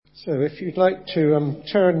So if you'd like to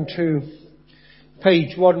turn to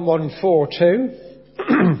page 1142,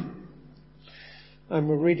 and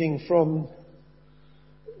we're reading from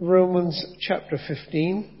Romans chapter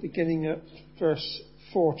 15, beginning at verse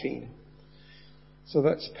 14. So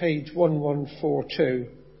that's page 1142,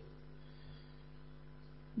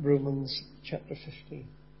 Romans chapter 15.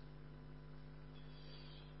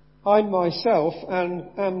 I myself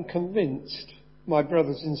am convinced, my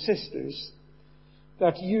brothers and sisters,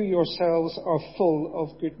 that you yourselves are full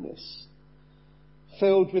of goodness,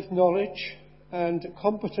 filled with knowledge and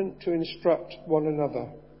competent to instruct one another.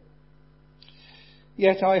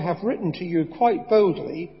 Yet I have written to you quite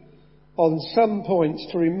boldly on some points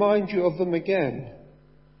to remind you of them again,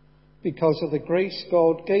 because of the grace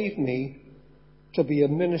God gave me to be a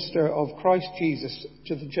minister of Christ Jesus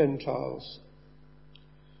to the Gentiles.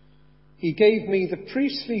 He gave me the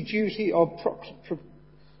priestly duty of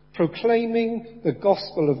proclaiming the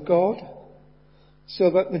gospel of God,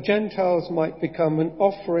 so that the Gentiles might become an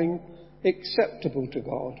offering acceptable to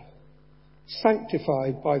God,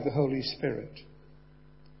 sanctified by the Holy Spirit.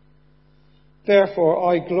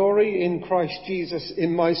 Therefore I glory in Christ Jesus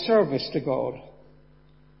in my service to God.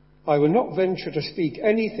 I will not venture to speak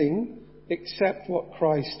anything except what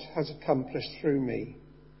Christ has accomplished through me,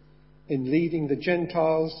 in leading the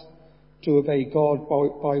Gentiles to obey God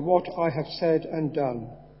by what I have said and done,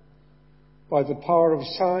 by the power of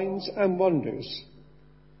signs and wonders,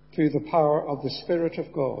 through the power of the Spirit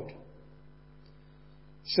of God.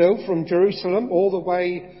 So from Jerusalem all the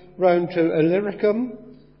way round to Illyricum,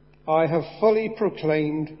 I have fully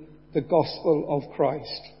proclaimed the gospel of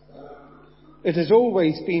Christ. It has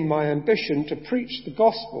always been my ambition to preach the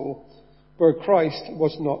gospel where Christ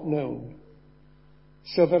was not known,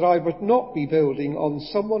 so that I would not be building on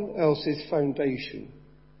someone else's foundation.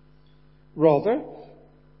 Rather,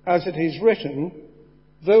 as it is written,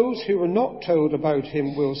 those who are not told about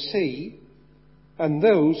him will see, and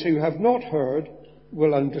those who have not heard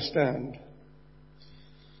will understand.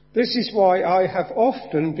 This is why I have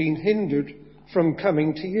often been hindered from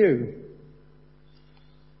coming to you.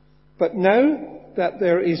 But now that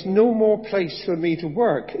there is no more place for me to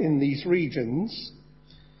work in these regions,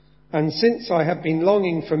 and since I have been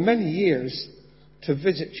longing for many years to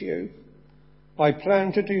visit you, I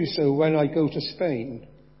plan to do so when I go to Spain.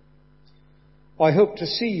 I hope to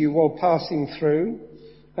see you while passing through,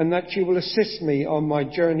 and that you will assist me on my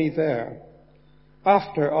journey there,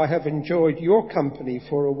 after I have enjoyed your company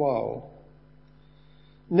for a while.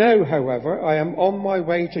 Now, however, I am on my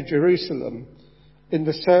way to Jerusalem in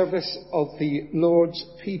the service of the Lord's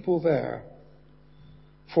people there.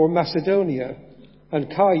 For Macedonia and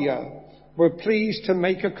Achaia were pleased to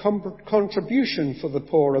make a contribution for the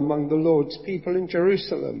poor among the Lord's people in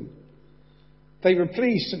Jerusalem. They were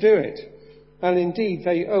pleased to do it, and indeed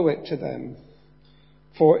they owe it to them.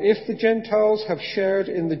 For if the Gentiles have shared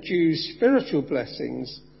in the Jews' spiritual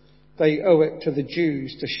blessings, they owe it to the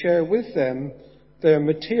Jews to share with them their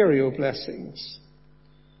material blessings.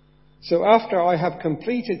 So after I have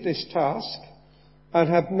completed this task and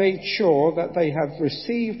have made sure that they have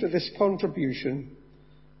received this contribution,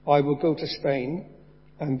 I will go to Spain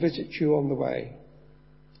and visit you on the way.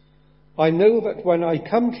 I know that when I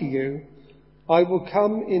come to you, I will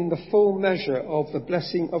come in the full measure of the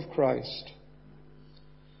blessing of Christ.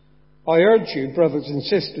 I urge you, brothers and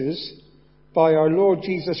sisters, by our Lord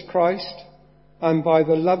Jesus Christ and by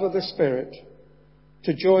the love of the Spirit,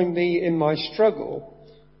 to join me in my struggle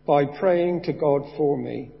by praying to God for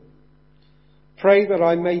me. Pray that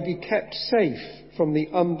I may be kept safe from the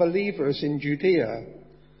unbelievers in Judea,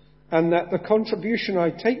 and that the contribution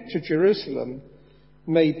I take to Jerusalem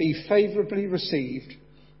may be favourably received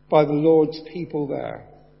by the Lord's people there,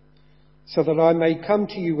 so that I may come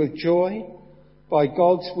to you with joy by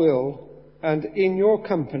God's will, and in your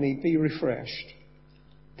company be refreshed.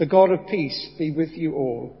 The God of peace be with you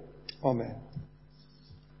all. Amen.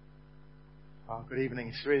 Oh, good evening.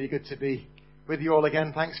 It's really good to be with you all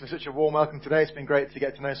again. Thanks for such a warm welcome today. It's been great to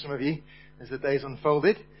get to know some of you as the days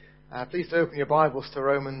unfolded. Please do open your Bibles to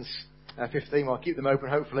Romans 15. Well, keep them open,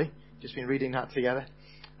 hopefully. Just been reading that together.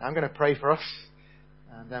 I'm going to pray for us,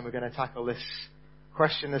 and then we're going to tackle this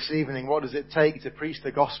question this evening. What does it take to preach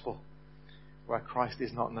the gospel where Christ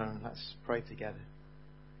is not known? Let's pray together.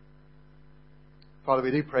 Father,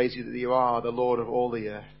 we do praise you that you are the Lord of all the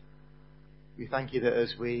earth. We thank you that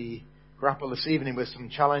as we grapple this evening with some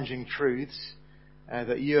challenging truths,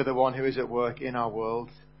 that you are the one who is at work in our world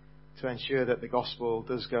to ensure that the gospel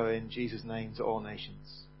does go in Jesus' name to all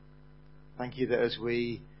nations. Thank you that as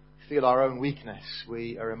we feel our own weakness,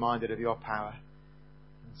 we are reminded of your power.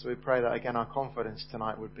 And so we pray that again our confidence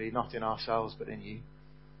tonight would be not in ourselves but in you.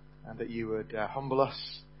 and that you would humble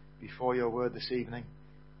us before your word this evening.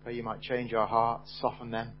 Pray you might change our hearts,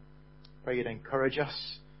 soften them. Pray you'd encourage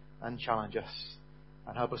us and challenge us,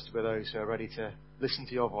 and help us to be those who are ready to listen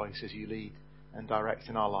to your voice as you lead and direct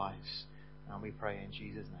in our lives. And we pray in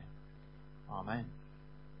Jesus' name. Amen.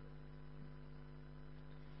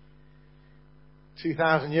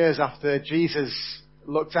 2,000 years after Jesus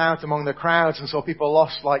looked out among the crowds and saw people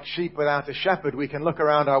lost like sheep without a shepherd, we can look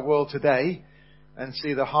around our world today and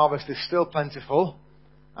see the harvest is still plentiful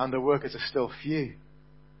and the workers are still few.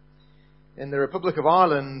 In the Republic of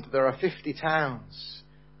Ireland, there are 50 towns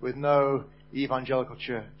with no evangelical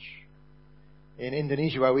church. In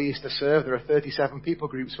Indonesia, where we used to serve, there are 37 people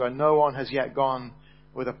groups where no one has yet gone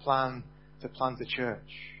with a plan to plant a church.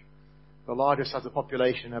 The largest has a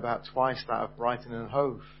population about twice that of Brighton and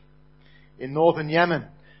Hove. In northern Yemen,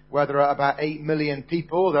 where there are about 8 million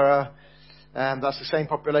people, that's the same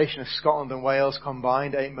population as Scotland and Wales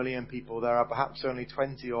combined, 8 million people. There are perhaps only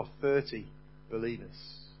 20 or 30 believers.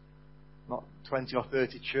 Not 20 or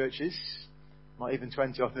 30 churches, not even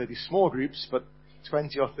 20 or 30 small groups, but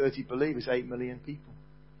 20 or 30 believers, 8 million people.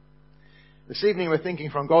 This evening we're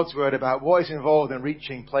thinking from God's Word about what is involved in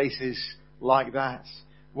reaching places like that.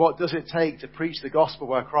 What does it take to preach the gospel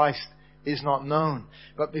where Christ is not known?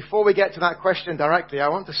 But before we get to that question directly, I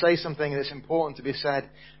want to say something that's important to be said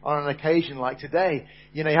on an occasion like today.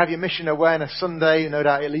 You have your Mission Awareness Sunday, no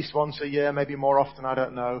doubt at least once a year, maybe more often, I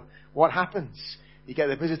don't know. What happens? You get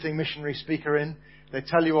the visiting missionary speaker in. They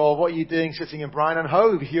tell you all, what are you doing sitting in Brighton and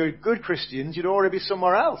Hove? If you're good Christians, you'd already be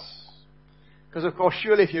somewhere else. Because of course,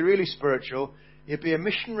 surely if you're really spiritual, you'd be a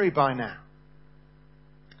missionary by now.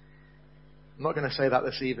 I'm not going to say that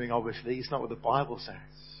this evening, obviously. It's not what the Bible says.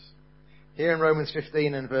 Here in Romans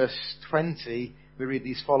 15 and verse 20, we read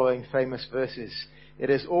these following famous verses. It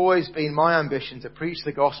has always been my ambition to preach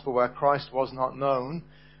the gospel where Christ was not known,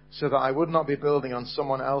 so that I would not be building on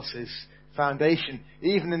someone else's foundation.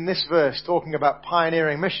 Even in this verse, talking about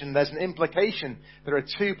pioneering mission, there's an implication. There are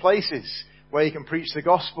two places where you can preach the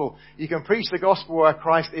gospel. You can preach the gospel where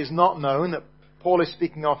Christ is not known, that Paul is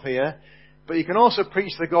speaking of here. But you can also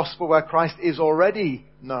preach the gospel where Christ is already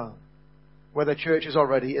known, where the church is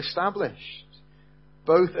already established.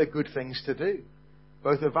 Both are good things to do.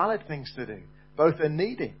 Both are valid things to do. Both are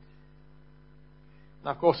needed.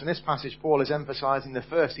 Now, of course, in this passage, Paul is emphasizing the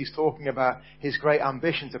first. He's talking about his great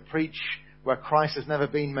ambition to preach where Christ has never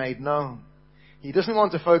been made known. He doesn't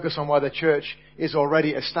want to focus on where the church is already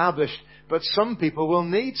established, but some people will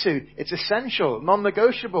need to. It's essential,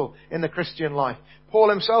 non-negotiable in the Christian life. Paul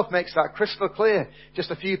himself makes that crystal clear just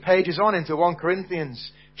a few pages on into 1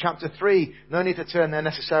 Corinthians chapter 3. No need to turn there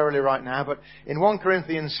necessarily right now, but in 1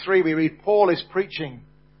 Corinthians 3 we read Paul is preaching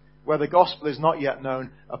where the gospel is not yet known.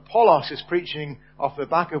 Apollos is preaching off the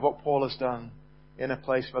back of what Paul has done in a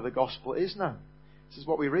place where the gospel is known. This is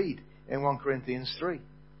what we read in 1 Corinthians 3.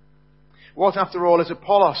 What, after all, is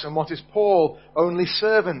Apollos and what is Paul? Only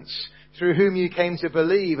servants through whom you came to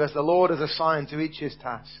believe, as the Lord has assigned to each his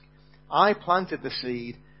task. I planted the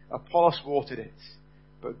seed, Apollos watered it,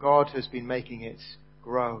 but God has been making it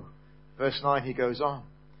grow. Verse 9, he goes on.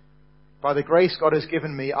 By the grace God has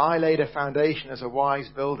given me, I laid a foundation as a wise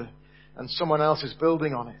builder, and someone else is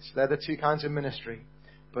building on it. They're the two kinds of ministry.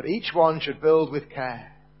 But each one should build with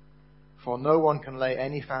care, for no one can lay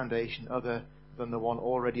any foundation other than the one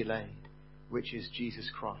already laid, which is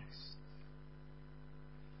Jesus Christ.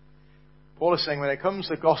 Paul is saying when it comes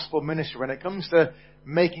to gospel ministry, when it comes to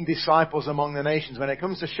making disciples among the nations, when it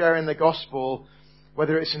comes to sharing the gospel,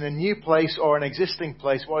 whether it's in a new place or an existing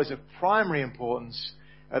place, what is of primary importance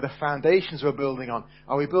are the foundations we're building on.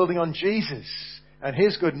 Are we building on Jesus and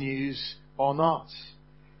his good news or not?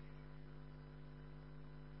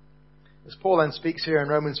 As Paul then speaks here in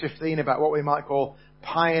Romans 15 about what we might call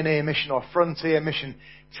pioneer mission or frontier mission,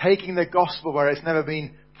 taking the gospel where it's never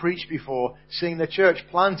been preached before, seeing the church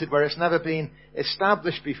planted where it's never been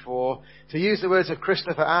established before. To use the words of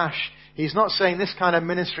Christopher Ash, he's not saying this kind of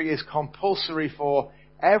ministry is compulsory for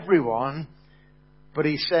everyone, but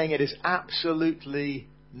he's saying it is absolutely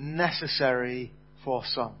necessary for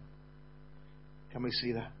some. Can we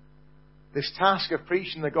see that? This task of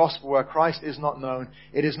preaching the gospel where Christ is not known,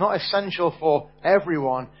 it is not essential for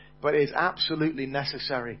everyone, but it is absolutely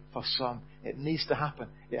necessary for some. It needs to happen.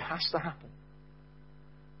 It has to happen.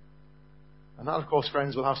 And that, of course,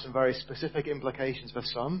 friends, will have some very specific implications for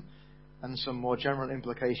some and some more general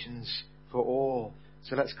implications for all.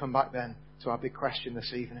 So let's come back then to our big question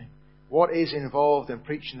this evening. What is involved in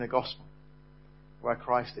preaching the gospel where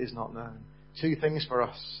Christ is not known? Two things for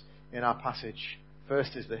us in our passage.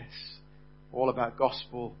 First is this, all about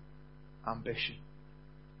gospel ambition.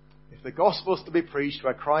 If the gospel is to be preached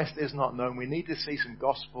where Christ is not known, we need to see some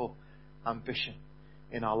gospel ambition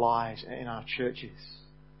in our lives, in our churches.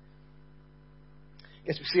 I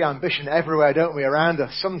guess we see ambition everywhere, don't we, around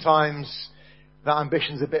us. Sometimes that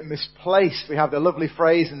ambition's a bit misplaced. We have the lovely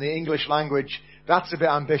phrase in the English language, that's a bit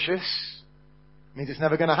ambitious. It means it's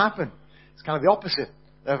never going to happen. It's kind of the opposite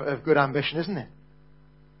of good ambition, isn't it?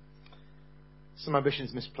 Some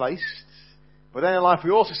ambition's misplaced. But then in life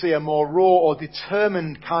we also see a more raw or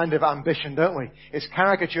determined kind of ambition, don't we? It's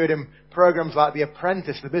caricatured in programs like The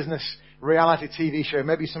Apprentice, the business reality TV show.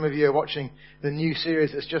 Maybe some of you are watching the new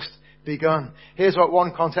series that's just begun. Here's what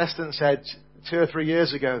one contestant said 2 or 3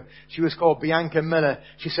 years ago. She was called Bianca Miller.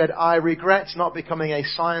 She said, "I regret not becoming a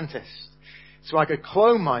scientist so I could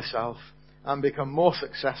clone myself and become more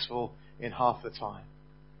successful in half the time."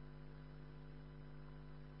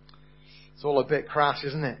 It's all a bit crass,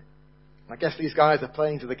 isn't it? I guess these guys are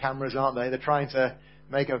playing to the cameras, aren't they? They're trying to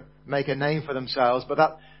make a name for themselves. But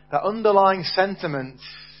that underlying sentiment,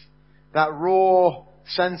 that raw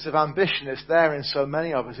sense of ambition, is there in so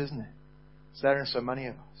many of us, isn't it? It's there in so many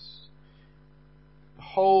of us. The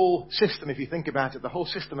whole system, if you think about it, the whole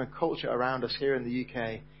system and culture around us here in the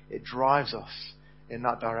UK, it drives us in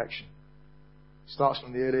that direction. It starts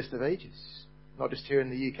from the earliest of ages, not just here in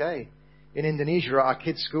the UK. In Indonesia, at our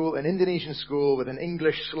kids' school, an Indonesian school with an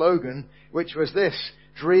English slogan, which was this: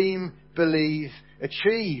 dream, believe,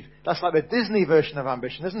 achieve. That's like the Disney version of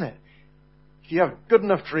ambition, isn't it? If you have good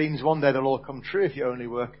enough dreams, one day they'll all come true if you only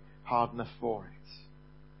work hard enough for it.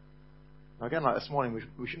 Now again, like this morning,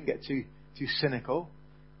 we shouldn't get too cynical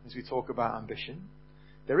as we talk about ambition.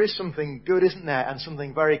 There is something good, isn't there, and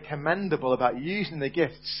something very commendable about using the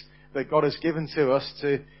gifts that God has given to us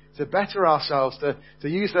to better ourselves, to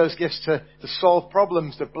use those gifts to solve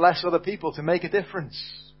problems, to bless other people, to make a difference.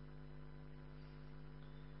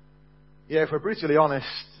 Yeah, if we're brutally honest,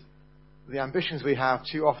 the ambitions we have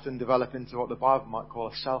too often develop into what the Bible might call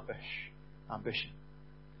a selfish ambition.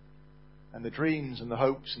 And the dreams and the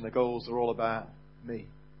hopes and the goals are all about me.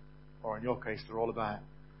 Or in your case, they're all about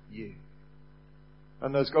you.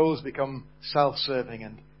 And those goals become self-serving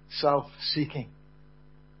and self-seeking.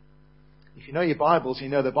 If you know your Bibles, you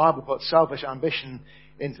know the Bible puts selfish ambition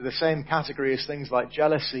into the same category as things like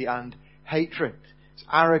jealousy and hatred. It's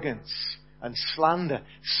arrogance and slander.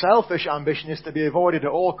 Selfish ambition is to be avoided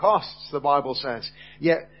at all costs, the Bible says.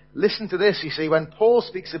 Yet, listen to this, you see, when Paul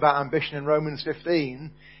speaks about ambition in Romans 15,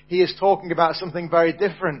 he is talking about something very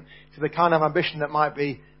different to the kind of ambition that might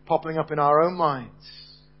be popping up in our own minds.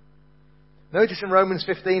 Notice in Romans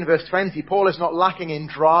 15 verse 20, Paul is not lacking in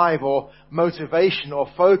drive or motivation or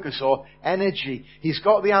focus or energy. He's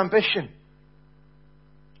got the ambition.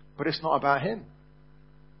 But it's not about him.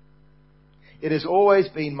 It has always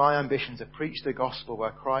been my ambition to preach the gospel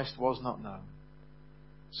where Christ was not known,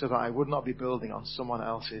 so that I would not be building on someone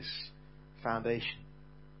else's foundation.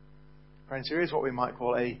 Friends, here is what we might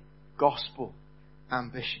call a gospel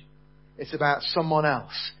ambition. It's about someone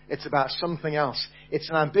else. It's about something else. It's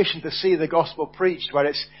an ambition to see the gospel preached where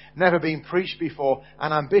it's never been preached before.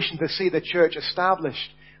 An ambition to see the church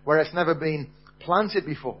established where it's never been planted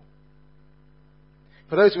before.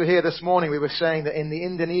 For those who were here this morning, we were saying that in the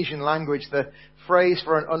Indonesian language, the phrase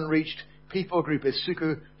for an unreached people group is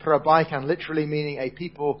suku perbaikan, literally meaning a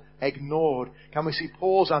people ignored. Can we see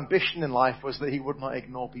Paul's ambition in life was that he would not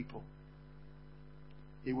ignore people?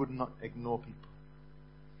 He would not ignore people.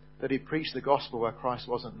 That he preached the gospel where Christ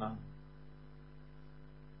wasn't known.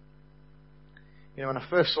 You know, when I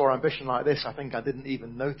first saw ambition like this, I think I didn't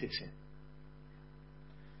even notice it.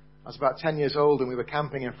 I was about 10 years old and we were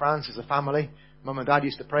camping in France as a family. Mum and Dad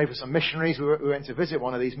used to pray for some missionaries. We went to visit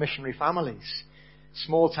one of these missionary families.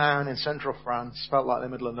 Small town in central France, felt like the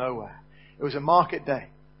middle of nowhere. It was a market day.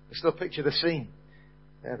 I still picture the scene.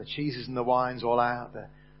 Yeah, the cheeses and the wines all out,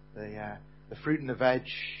 the fruit and the veg.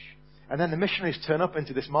 And then the missionaries turn up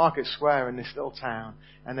into this market square in this little town,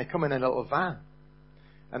 and they come in a little van.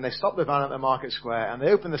 And they stop the van at the market square, and they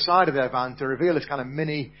open the side of their van to reveal this kind of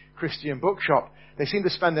mini Christian bookshop. They seem to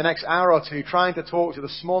spend the next hour or two trying to talk to the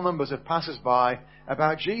small numbers of passers-by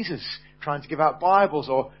about Jesus, trying to give out Bibles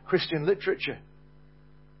or Christian literature.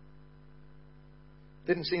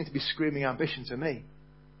 Didn't seem to be screaming ambition to me.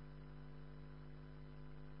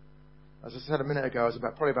 As I said a minute ago, I was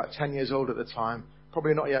probably about 10 years old at the time.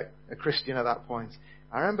 Probably not yet a Christian at that point.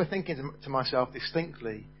 I remember thinking to myself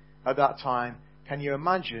distinctly at that time, can you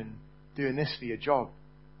imagine doing this for your job?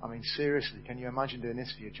 I mean, seriously, can you imagine doing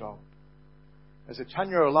this for your job? As a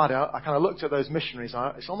 10-year-old lad, I kind of looked at those missionaries.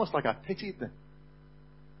 It's almost like I pitied them.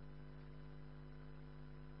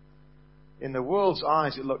 In the world's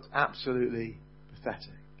eyes, it looked absolutely pathetic.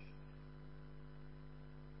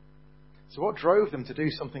 So what drove them to do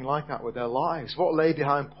something like that with their lives? What lay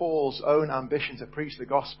behind Paul's own ambition to preach the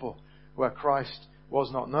gospel where Christ was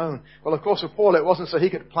not known? Well, of course, for Paul, it wasn't so he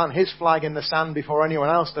could plant his flag in the sand before anyone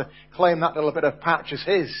else to claim that little bit of patch as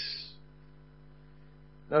his.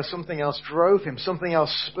 No, something else drove him. Something else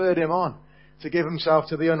spurred him on to give himself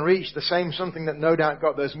to the unreached. The same something that no doubt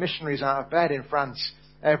got those missionaries out of bed in France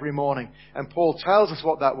every morning. And Paul tells us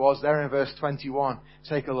what that was there in verse 21.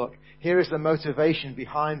 Take a look. Here is the motivation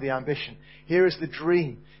behind the ambition. Here is the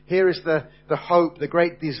dream. Here is the hope, the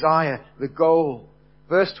great desire, the goal.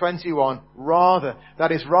 Verse 21, rather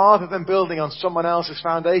than building on someone else's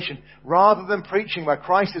foundation, rather than preaching where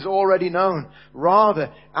Christ is already known,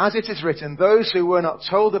 rather, as it is written, those who were not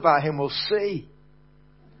told about him will see,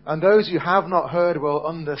 and those who have not heard will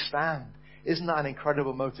understand. Isn't that an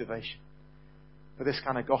incredible motivation for this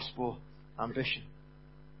kind of gospel ambition?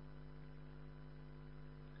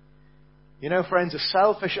 You know, friends, a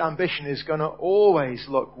selfish ambition is going to always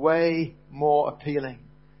look way more appealing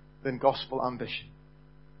than gospel ambition.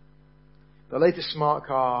 The latest smart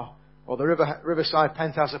car or the Riverside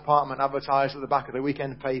penthouse apartment advertised at the back of the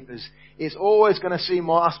weekend papers is always going to seem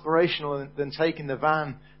more aspirational than taking the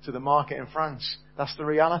van to the market in France. That's the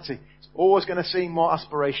reality. It's always going to seem more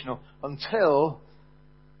aspirational until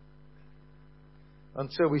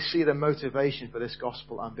we see the motivation for this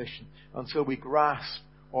gospel ambition, until we grasp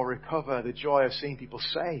or recover the joy of seeing people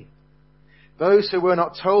saved. Those who were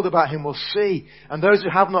not told about him will see, and those who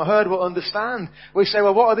have not heard will understand. We say,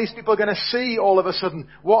 well, what are these people going to see all of a sudden?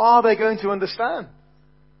 What are they going to understand?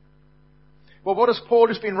 Well, what has Paul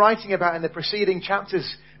just been writing about in the preceding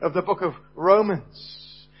chapters of the book of Romans?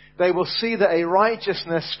 They will see that a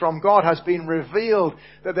righteousness from God has been revealed,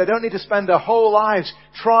 that they don't need to spend their whole lives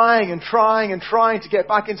trying to get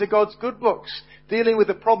back into God's good books, dealing with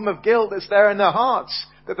the problem of guilt that's there in their hearts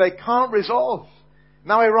that they can't resolve.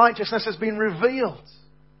 Now a righteousness has been revealed.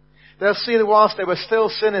 They'll see that whilst they were still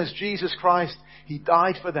sinners, Jesus Christ, He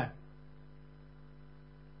died for them.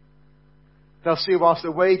 They'll see whilst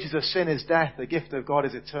the wages of sin is death, the gift of God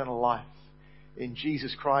is eternal life in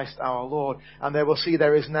Jesus Christ our Lord. And they will see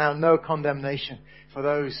there is now no condemnation for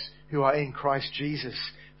those who are in Christ Jesus.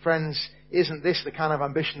 Friends, isn't this the kind of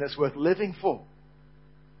ambition that's worth living for?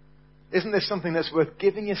 Isn't this something that's worth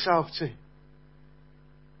giving yourself to?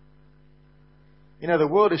 You know, the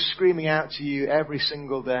world is screaming out to you every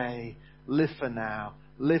single day, live for now,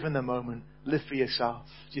 live in the moment, live for yourself.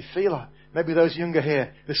 Do you feel it? Maybe those younger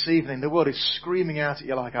here this evening, the world is screaming out at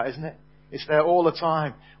you like that, isn't it? It's there all the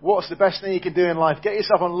time. What's the best thing you can do in life? Get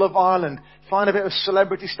yourself on Love Island, find a bit of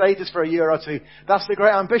celebrity status for a year or two. That's the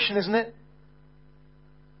great ambition, isn't it?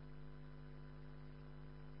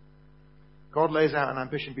 God lays out an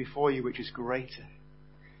ambition before you which is greater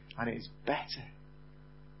and it is better.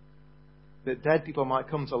 That dead people might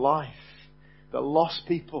come to life. That lost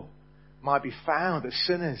people might be found. That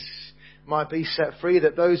sinners might be set free.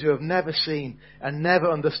 That those who have never seen and never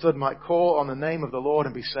understood might call on the name of the Lord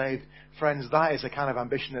and be saved. Friends, that is the kind of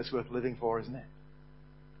ambition that's worth living for, isn't it?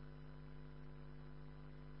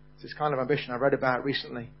 It's this kind of ambition I read about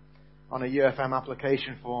recently on a UFM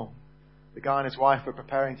application form. The guy and his wife were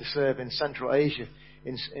preparing to serve in Central Asia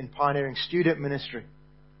in pioneering student ministry.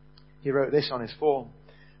 He wrote this on his form.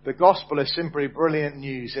 The gospel is simply brilliant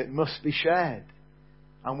news. It must be shared.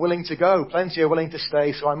 I'm willing to go. Plenty are willing to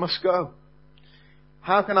stay, so I must go.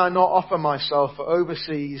 How can I not offer myself for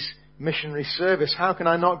overseas missionary service? How can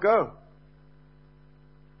I not go?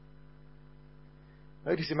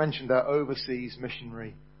 Notice he mentioned that overseas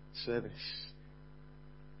missionary service.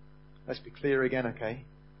 Let's be clear again, okay?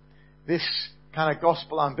 This kind of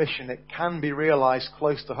gospel ambition, it can be realized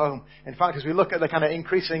close to home. In fact, as we look at the kind of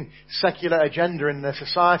increasing secular agenda in the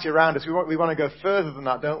society around us, we want to go further than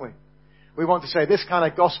that, don't we? We want to say this kind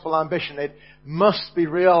of gospel ambition, it must be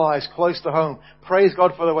realized close to home. Praise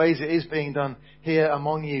God for the ways it is being done here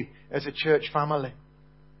among you as a church family.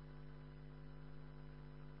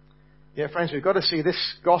 Yeah, friends, we've got to see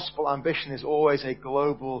this gospel ambition is always a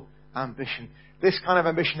global ambition. This kind of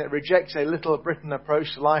ambition that rejects a little Britain approach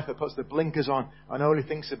to life, that puts the blinkers on and only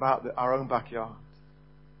thinks about our own backyard.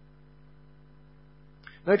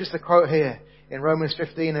 Notice the quote here in Romans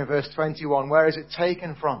 15 and verse 21. Where is it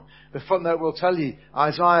taken from? The footnote will tell you.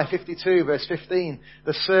 Isaiah 52 verse 15.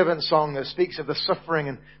 The servant song that speaks of the suffering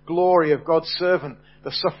and glory of God's servant,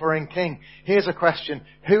 the suffering king. Here's a question.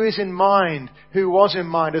 Who is in mind? Who was in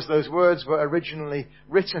mind as those words were originally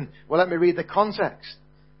written? Well, let me read the context.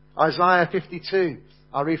 Isaiah 52,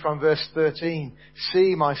 I'll read from verse 13.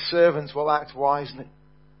 See, my servants will act wisely.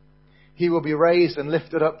 He will be raised and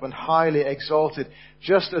lifted up and highly exalted,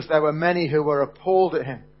 just as there were many who were appalled at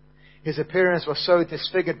him. His appearance was so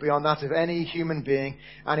disfigured beyond that of any human being,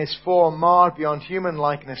 and his form marred beyond human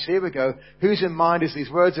likeness. Here we go. Whose in mind as these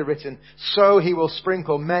words are written, so he will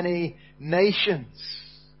sprinkle many nations,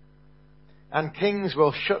 and kings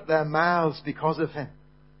will shut their mouths because of him.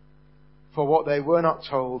 For what they were not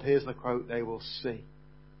told, here's the quote, they will see.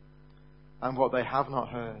 And what they have not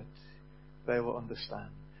heard, they will understand.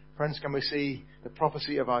 Friends, can we see the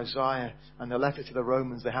prophecy of Isaiah and the letter to the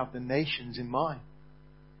Romans? They have the nations in mind.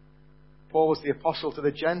 Paul was the apostle to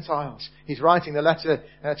the Gentiles. He's writing the letter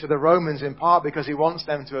to the Romans in part because he wants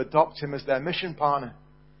them to adopt him as their mission partner.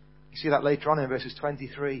 You see that later on in verses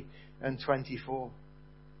 23 and 24.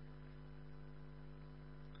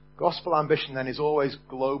 Gospel ambition then is always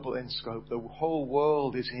global in scope. The whole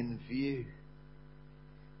world is in view.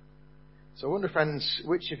 So I wonder, friends,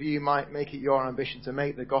 which of you might make it your ambition to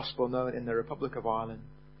make the gospel known in the Republic of Ireland,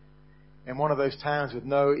 in one of those towns with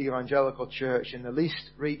no evangelical church, in the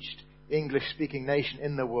least reached English-speaking nation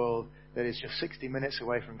in the world that is just 60 minutes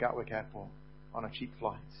away from Gatwick Airport on a cheap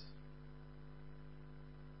flight?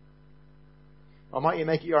 Or might you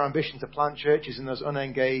make it your ambition to plant churches in those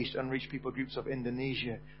unengaged, unreached people groups of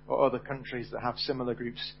Indonesia or other countries that have similar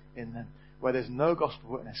groups in them, where there's no gospel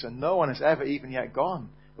witness and no one has ever even yet gone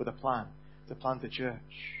with a plan to plant a church?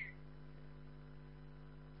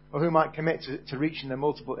 Or who might commit to reaching the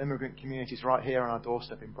multiple immigrant communities right here on our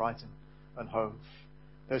doorstep in Brighton and Hove?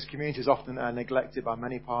 Those communities often are neglected by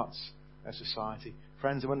many parts of society.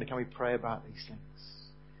 Friends, I wonder, can we pray about these things?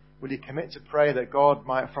 Will you commit to pray that God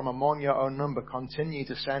might, from among your own number, continue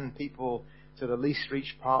to send people to the least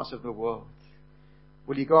reached parts of the world?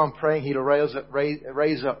 Will you go on praying He'll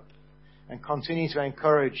raise up and continue to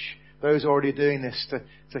encourage those already doing this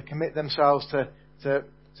to commit themselves to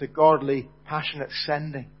godly, passionate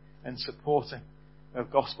sending and supporting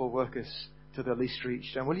of gospel workers to the least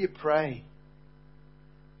reached? And will you pray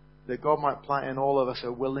that God might plant in all of us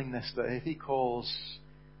a willingness that if He calls,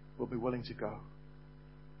 we'll be willing to go.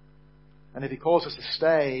 And if He calls us to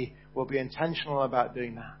stay, we'll be intentional about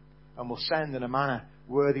doing that. And we'll send in a manner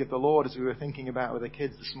worthy of the Lord, as we were thinking about with the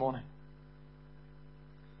kids this morning.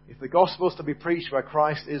 If the gospel is to be preached where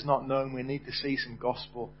Christ is not known, we need to see some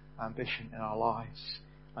gospel ambition in our lives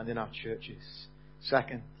and in our churches.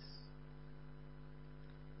 Second,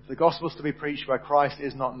 if the gospel is to be preached where Christ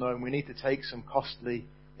is not known, we need to take some costly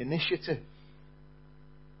initiative.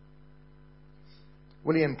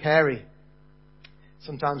 William Carey,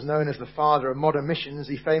 sometimes known as the father of modern missions,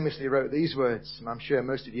 he famously wrote these words, and I'm sure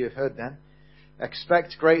most of you have heard them.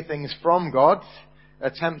 Expect great things from God,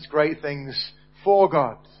 attempt great things for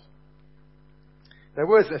God. They're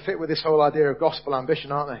words that fit with this whole idea of gospel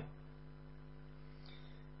ambition, aren't they?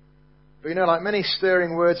 But you know, like many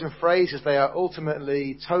stirring words and phrases, they are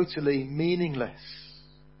ultimately totally meaningless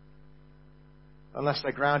unless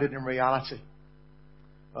they're grounded in reality,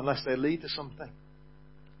 unless they lead to something.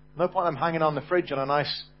 No point in them hanging on the fridge on a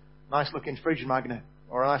nice looking fridge magnet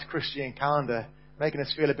or a nice Christian calendar, making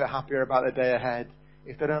us feel a bit happier about the day ahead,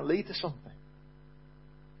 if they don't lead to something.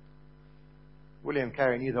 William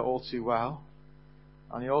Carey knew that all too well,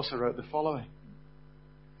 and he also wrote the following.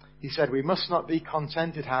 He said, we must not be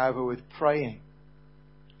contented, however, with praying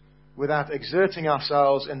without exerting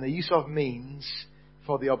ourselves in the use of means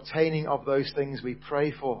for the obtaining of those things we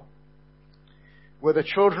pray for. Were the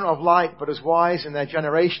children of light but as wise in their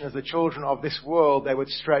generation as the children of this world, they would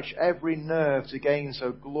stretch every nerve to gain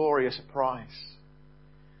so glorious a prize,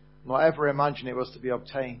 nor ever imagine it was to be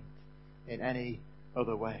obtained in any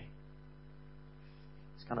other way.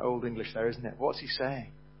 It's kind of old English there, isn't it? What's he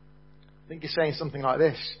saying? I think he's saying something like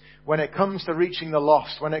this. When it comes to reaching the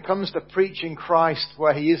lost, when it comes to preaching Christ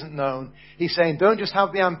where He isn't known, he's saying, don't just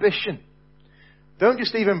have the ambition. Don't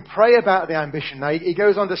just even pray about the ambition. Now, he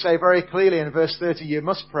goes on to say very clearly in verse 30, you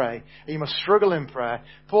must pray. You must struggle in prayer.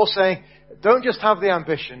 Paul's saying, don't just have the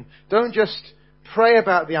ambition. Don't just pray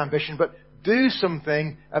about the ambition, but do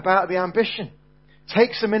something about the ambition.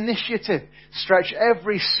 Take some initiative. Stretch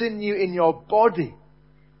every sinew in your body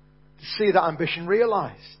to see that ambition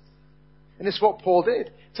realized. And it's what Paul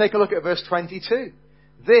did. Take a look at verse 22.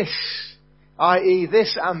 This, i.e.,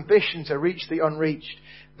 this ambition to reach the unreached,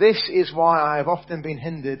 this is why I have often been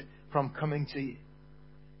hindered from coming to you.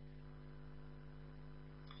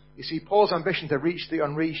 You see, Paul's ambition to reach the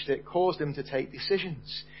unreached, it caused him to take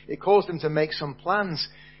decisions. It caused him to make some plans.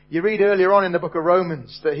 You read earlier on in the book of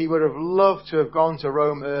Romans that he would have loved to have gone to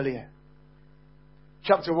Rome earlier.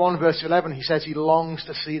 Chapter 1, verse 11, he says he longs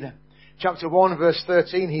to see them. Chapter 1, verse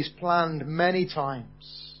 13, he's planned many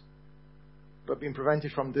times, but been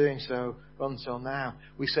prevented from doing so until now.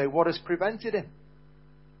 We say, what has prevented him?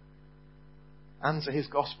 Answer, his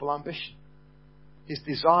gospel ambition. his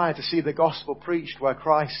desire to see the gospel preached where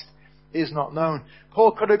Christ is not known.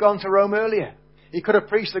 Paul could have gone to Rome earlier. He could have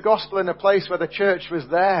preached the gospel in a place where the church was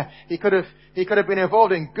there. He could have been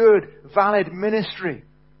involved in good, valid ministry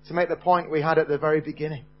to make the point we had at the very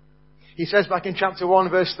beginning. He says back in chapter 1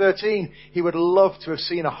 verse 13, he would love to have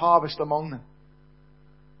seen a harvest among them.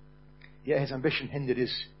 Yet his ambition hindered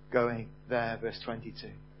his going there, verse 22.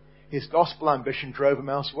 His gospel ambition drove him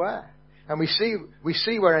elsewhere. And we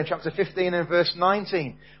see where in chapter 15 and verse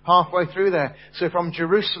 19, halfway through there. So from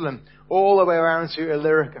Jerusalem all the way around to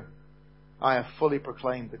Illyricum, I have fully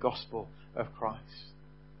proclaimed the gospel of Christ.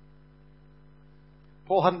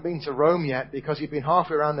 Paul hadn't been to Rome yet because he'd been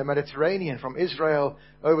halfway around the Mediterranean, from Israel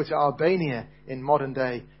over to Albania in modern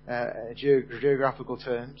day geographical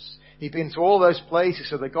terms. He'd been to all those places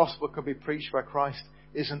so the gospel could be preached where Christ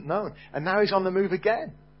isn't known. And now he's on the move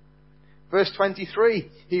again. Verse 23,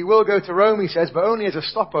 he will go to Rome, he says, but only as a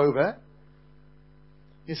stopover.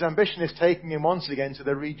 His ambition is taking him once again to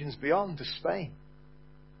the regions beyond, to Spain.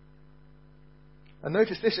 And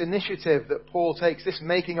notice this initiative that Paul takes, this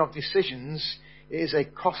making of decisions, is a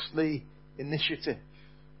costly initiative.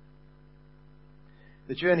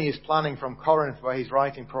 The journey he's planning from Corinth, where he's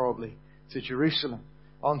writing probably, to Jerusalem,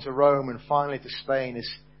 on to Rome, and finally to Spain, is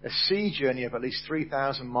a sea journey of at least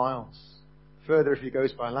 3,000 miles. Further if he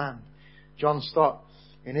goes by land. John Stott,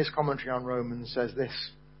 in his commentary on Romans, says this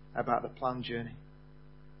about the planned journey.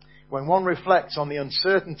 When one reflects on the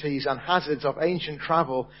uncertainties and hazards of ancient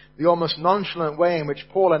travel, the almost nonchalant way in which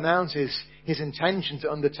Paul announces his intention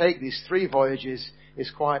to undertake these 3 voyages is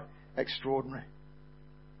quite extraordinary.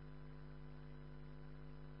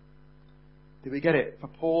 Did we get it? For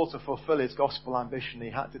Paul to fulfill his gospel ambition, he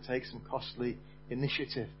had to take some costly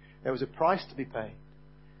initiative. There was a price to be paid.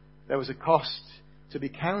 There was a cost to be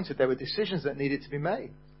counted. There were decisions that needed to be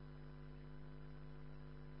made.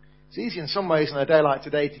 It's easy in some ways on a day like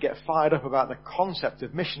today to get fired up about the concept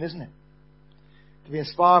of mission, isn't it? To be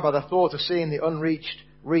inspired by the thought of seeing the unreached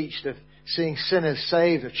reached, of seeing sinners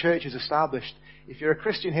saved, of churches established. If you're a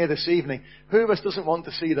Christian here this evening, who of us doesn't want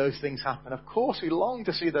to see those things happen? Of course we long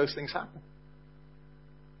to see those things happen.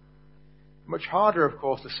 Much harder, of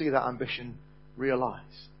course, to see that ambition realized.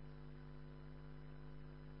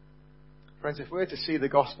 Friends, if we're to see the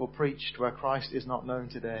gospel preached where Christ is not known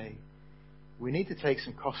today, we need to take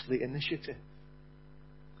some costly initiative.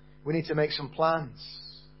 We need to make some plans.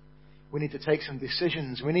 We need to take some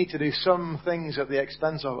decisions. We need to do some things at the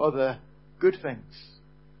expense of other good things.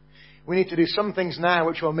 We need to do some things now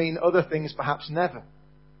which will mean other things perhaps never.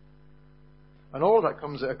 And all of that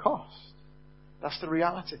comes at a cost. That's the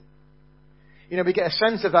reality. You know, we get a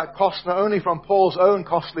sense of that cost not only from Paul's own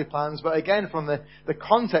costly plans, but again from the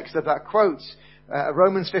context of that quote.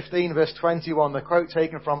 Romans 15 verse 21, the quote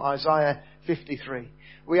taken from Isaiah 53.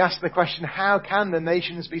 We ask the question, how can the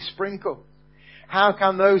nations be sprinkled? How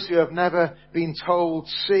can those who have never been told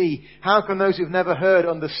see? How can those who've never heard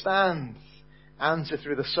understand? Answer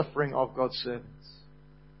through the suffering of God's servants,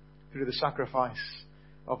 through the sacrifice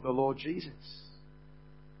of the Lord Jesus.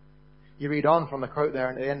 You read on from the quote there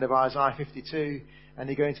at the end of Isaiah 52, and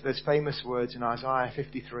you go into those famous words in Isaiah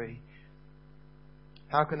 53.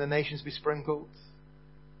 How can the nations be sprinkled?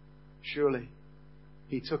 Surely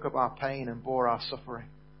he took up our pain and bore our suffering.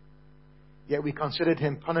 Yet we considered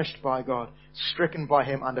him punished by God, stricken by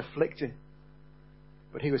him and afflicted.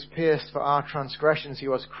 But he was pierced for our transgressions, he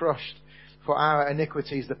was crushed for our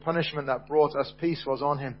iniquities. The punishment that brought us peace was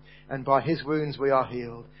on him, and by his wounds we are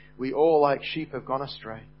healed. We all like sheep have gone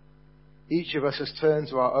astray. Each of us has turned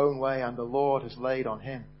to our own way, and the Lord has laid on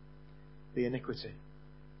him the iniquity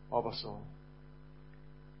of us all.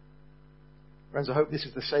 Friends, I hope this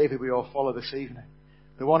is the Saviour we all follow this evening.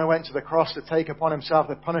 The one who went to the cross to take upon himself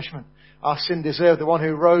the punishment our sin deserved. The one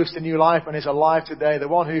who rose to new life and is alive today. The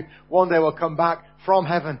one who one day will come back from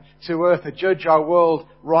heaven to earth to judge our world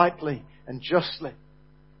rightly and justly.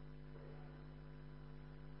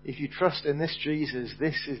 If you trust in this Jesus,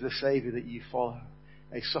 this is the Saviour that you follow.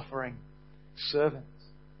 A suffering servant.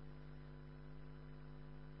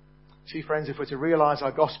 See, friends, if we're to realize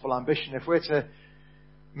our gospel ambition, if we're to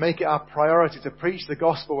make it our priority to preach the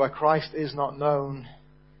gospel where Christ is not known,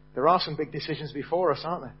 there are some big decisions before us,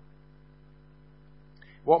 aren't there?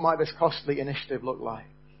 What might this costly initiative look like?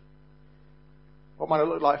 What might it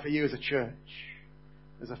look like for you as a church,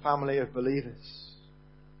 as a family of believers?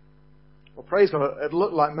 Well, praise God, it'll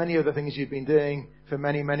look like many of the things you've been doing for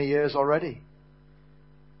many, many years already.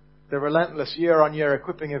 The relentless year-on-year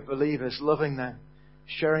equipping of believers, loving them,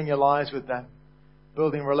 sharing your lives with them,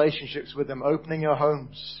 building relationships with them, opening your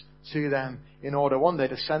homes to them in order one day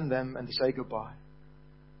to send them and to say goodbye.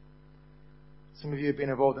 Some of you have been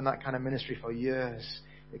involved in that kind of ministry for years.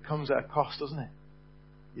 It comes at a cost, doesn't it?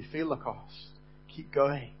 You feel the cost. Keep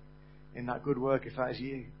going in that good work if that is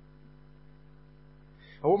you.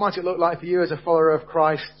 Or what might it look like for you as a follower of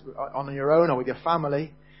Christ on your own or with your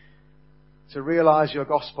family to realize your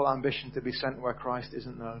gospel ambition to be sent where Christ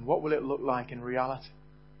isn't known? What will it look like in reality?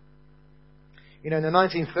 In the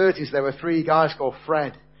 1930s, there were 3 guys called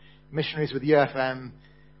Fred, missionaries with UFM.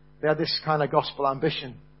 They had this kind of gospel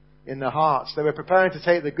ambition in their hearts. They were preparing to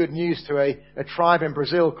take the good news to a tribe in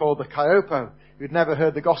Brazil called the Kaiopo, who'd never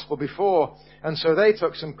heard the gospel before. And so they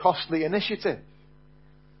took some costly initiative.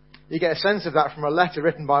 You get a sense of that from a letter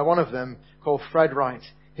written by one of them called Fred Wright.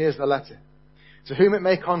 Here's the letter. To whom it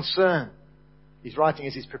may concern. He's writing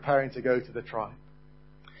as he's preparing to go to the tribe.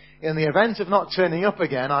 In the event of not turning up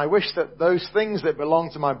again, I wish that those things that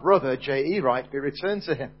belong to my brother, J.E. Wright, be returned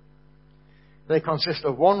to him. They consist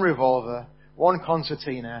of 1 revolver, 1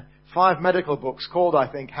 concertina, 5 medical books called, I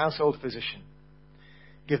think, Household Physician.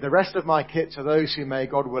 Give the rest of my kit to those who may,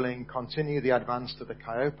 God willing, continue the advance to the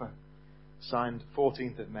Kaiopo. Signed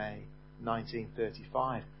 14th of May,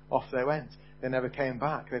 1935. Off they went. They never came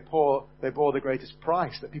back. They bore the greatest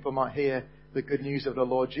price that people might hear the good news of the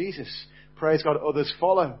Lord Jesus. Praise God, others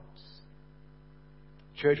followed.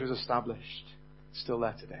 Church was established. Still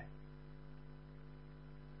there today.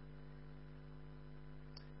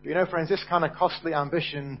 But friends, this kind of costly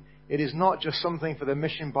ambition, it is not just something for the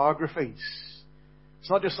mission biographies. It's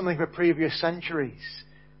not just something for previous centuries.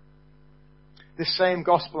 This same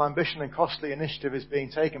gospel ambition and costly initiative is being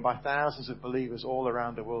taken by thousands of believers all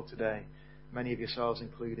around the world today, many of yourselves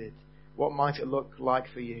included. What might it look like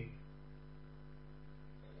for you?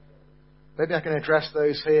 Maybe I can address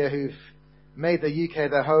those here who've made the UK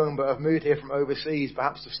their home but have moved here from overseas,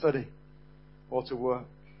 perhaps to study or to work.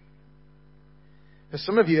 For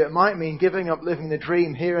some of you, it might mean giving up living the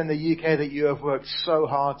dream here in the UK that you have worked so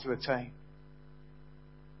hard to attain.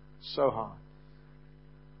 So hard.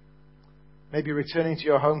 Maybe returning to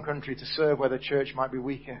your home country to serve where the church might be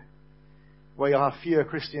weaker, where you'll have fewer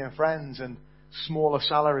Christian friends and smaller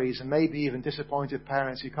salaries and maybe even disappointed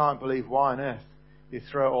parents who can't believe why on earth you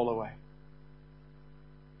throw it all away.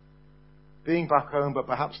 Being back home but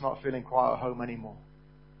perhaps not feeling quite at home anymore.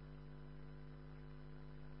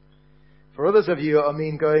 For others of you, it'll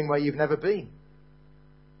mean going where you've never been.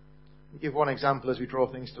 I'll give one example as we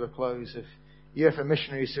draw things to a close of UFM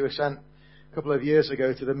missionaries who were sent a couple of years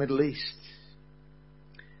ago to the Middle East.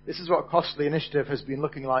 This is what costly initiative has been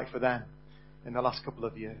looking like for them in the last couple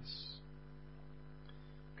of years.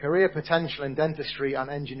 Career potential in dentistry and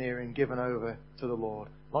engineering given over to the Lord.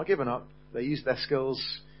 Not given up. They used their skills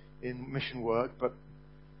in mission work, but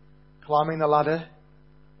climbing the ladder,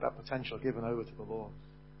 that potential given over to the Lord.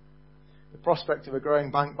 The prospect of a growing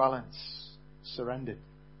bank balance, surrendered.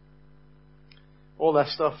 All their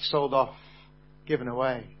stuff sold off, given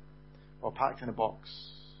away, or packed in a box.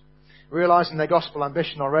 Realizing their gospel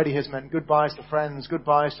ambition already has meant goodbyes to friends,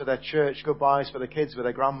 goodbyes to their church, goodbyes for the kids with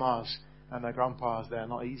their grandmas and their grandpas. They're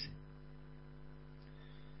not easy.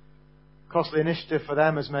 Costly initiative for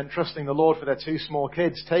them has meant trusting the Lord for their 2 small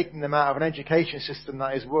kids, taking them out of an education system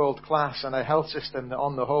that is world class and a health system that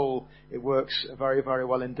on the whole, it works very, very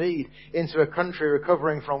well indeed, into a country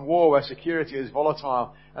recovering from war where security is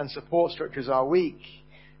volatile and support structures are weak.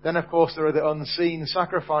 Then of course there are the unseen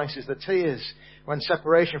sacrifices, the tears, when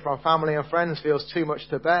separation from family and friends feels too much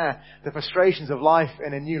to bear, the frustrations of life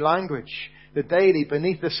in a new language, the daily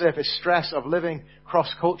beneath the surface stress of living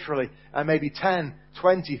cross-culturally and maybe 10,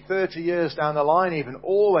 20, 30 years down the line even,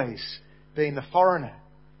 always being the foreigner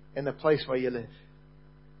in the place where you live.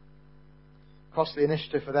 Costly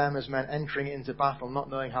initiative for them has meant entering into battle, not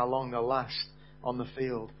knowing how long they'll last on the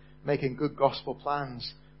field, making good gospel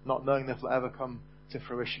plans, not knowing if they'll ever come to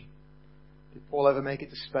fruition. Did Paul ever make it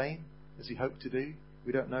to Spain, as he hoped to do?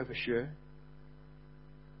 We don't know for sure.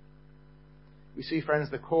 We see, friends,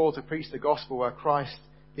 the call to preach the gospel where Christ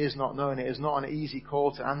is not known. It is not an easy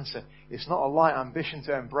call to answer. It's not a light ambition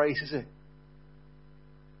to embrace, is it?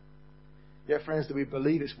 Yet, friends, do we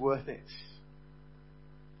believe it's worth it?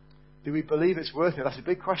 Do we believe it's worth it? That's a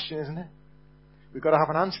big question, isn't it? We've got to have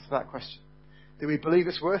an answer to that question. Do we believe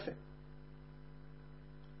it's worth it?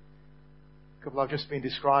 A couple I've just been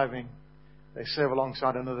describing, they serve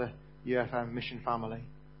alongside another UFM mission family.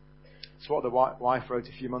 It's what the wife wrote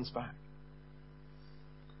a few months back.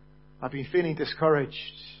 I've been feeling discouraged,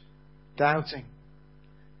 doubting,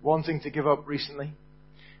 wanting to give up recently.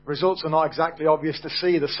 Results are not exactly obvious to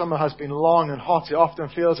see. The summer has been long and hot. It often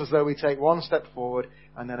feels as though we take one step forward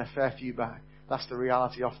and then a fair few back. That's the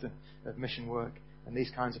reality often of mission work and these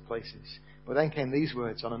kinds of places. But then came these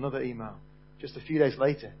words on another email, just a few days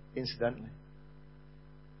later, incidentally.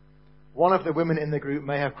 One of the women in the group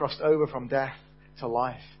may have crossed over from death to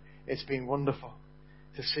life. It's been wonderful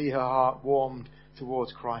to see her heart warmed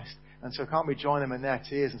towards Christ. And so can't we join them in their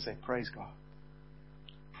tears and say, praise God.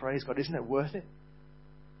 Praise God. Isn't it worth it?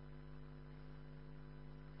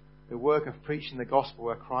 The work of preaching the gospel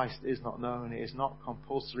where Christ is not known, it is not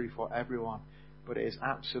compulsory for everyone, but it is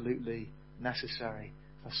absolutely necessary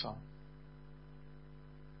for some.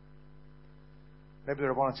 Maybe there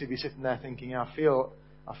are one or two of you sitting there thinking, I feel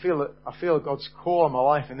God's call on my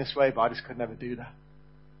life in this way, but I just could never do that.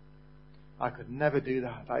 I could never do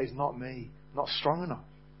that. That is not me. I'm not strong enough.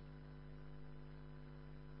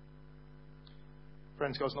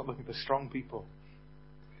 Friends, God's not looking for strong people.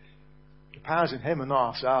 The power's in Him and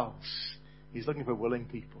not ourselves. He's looking for willing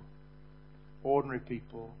people. Ordinary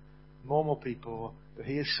people. Normal people that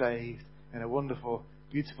He has saved in a wonderful,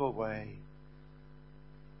 beautiful way.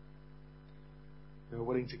 Who are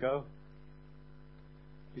willing to go.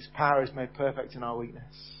 His power is made perfect in our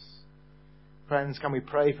weakness. Friends, can we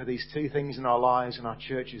pray for these two things in our lives and our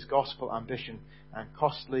church's gospel ambition and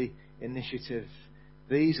costly initiative?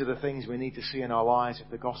 These are the things we need to see in our lives if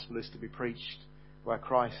the gospel is to be preached where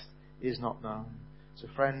Christ is not known. So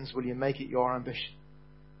friends, will you make it your ambition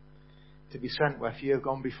to be sent where few have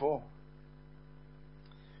gone before?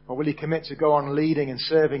 Or will you commit to go on leading and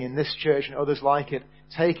serving in this church and others like it,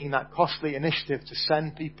 taking that costly initiative to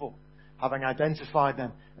send people, having identified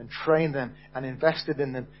them and trained them and invested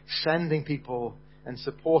in them, sending people and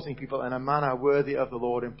supporting people in a manner worthy of the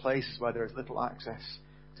Lord in places where there is little access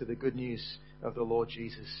to the good news of the Lord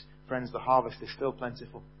Jesus? Friends, the harvest is still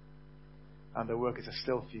plentiful and the workers are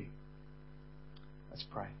still few. Let's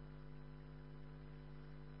pray.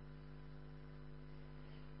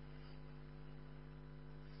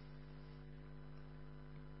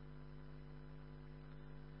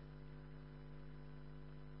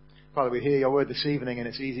 Father, we hear your word this evening and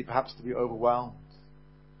it's easy perhaps to be overwhelmed.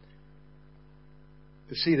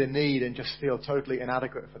 To see the need and just feel totally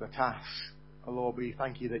inadequate for the task. Oh Lord, we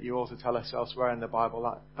thank you that you also tell us elsewhere in the Bible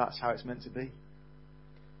that that's how it's meant to be.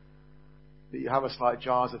 That you have us like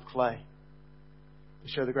jars of clay. To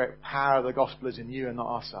show the great power of the gospel is in you and not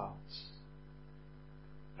ourselves.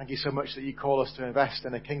 Thank you so much that you call us to invest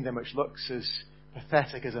in a kingdom which looks as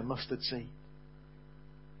pathetic as a mustard seed.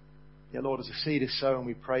 Yet, Lord, as the seed is sown,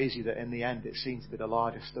 we praise you that in the end it seems to be the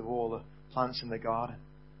largest of all the plants in the garden.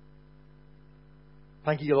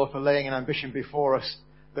 Thank you, Lord, for laying an ambition before us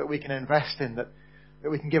that we can invest in, that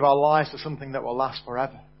we can give our lives to something that will last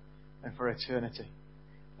forever and for eternity.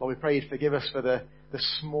 Lord, we pray you'd forgive us for the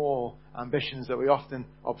small ambitions that we often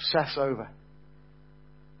obsess over.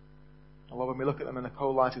 And Lord, when we look at them in the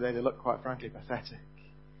cold light today, they look quite frankly pathetic.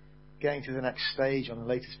 Getting to the next stage on the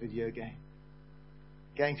latest video game.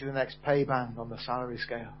 Getting to the next pay band on the salary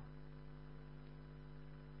scale.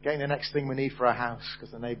 Getting the next thing we need for our house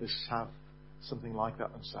because the neighbours have something like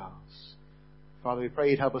that themselves. Father, we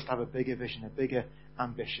pray you'd help us to have a bigger vision, a bigger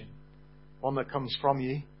ambition. One that comes from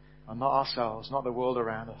you and not ourselves, not the world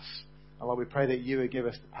around us. And Lord, we pray that you would give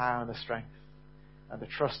us the power and the strength and the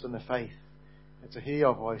trust and the faith and to hear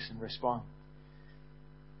your voice and respond.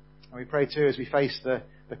 And we pray too as we face the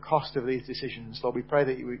cost of these decisions, Lord, we pray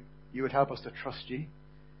that you would help us to trust you.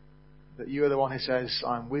 That you are the one who says,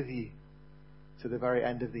 I'm with you to the very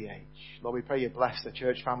end of the age. Lord, we pray you bless the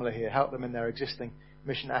church family here. Help them in their existing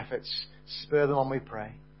mission efforts. Spur them on, we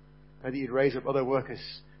pray. Pray that you'd raise up other workers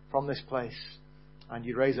from this place. And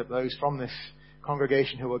you'd raise up those from this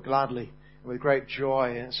congregation who will gladly and with great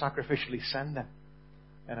joy and sacrificially send them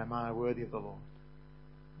in a manner worthy of the Lord.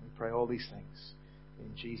 We pray all these things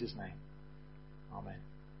in Jesus' name. Amen.